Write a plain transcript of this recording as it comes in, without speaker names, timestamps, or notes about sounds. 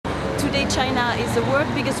today China is the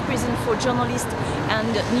world's biggest prison for journalists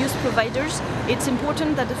and news providers. It's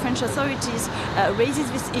important that the French authorities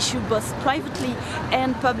raises this issue both privately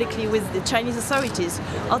and publicly with the Chinese authorities.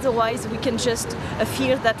 Otherwise, we can just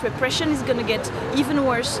fear that repression is going to get even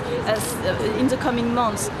worse in the coming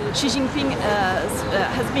months. Xi Jinping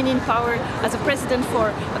has been in power as a president for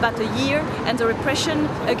about a year, and the repression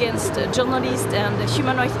against journalists and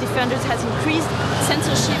human rights defenders has increased.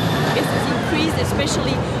 Censorship has increased,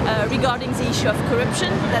 especially regarding the issue of corruption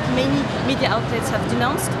that many media outlets have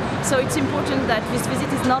denounced. So it's important that this visit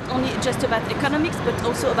is not only just about economics, but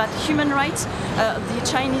also about human rights. The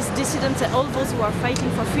Chinese dissidents and all those who are fighting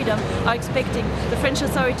for freedom are expecting the French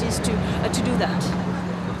authorities to do that.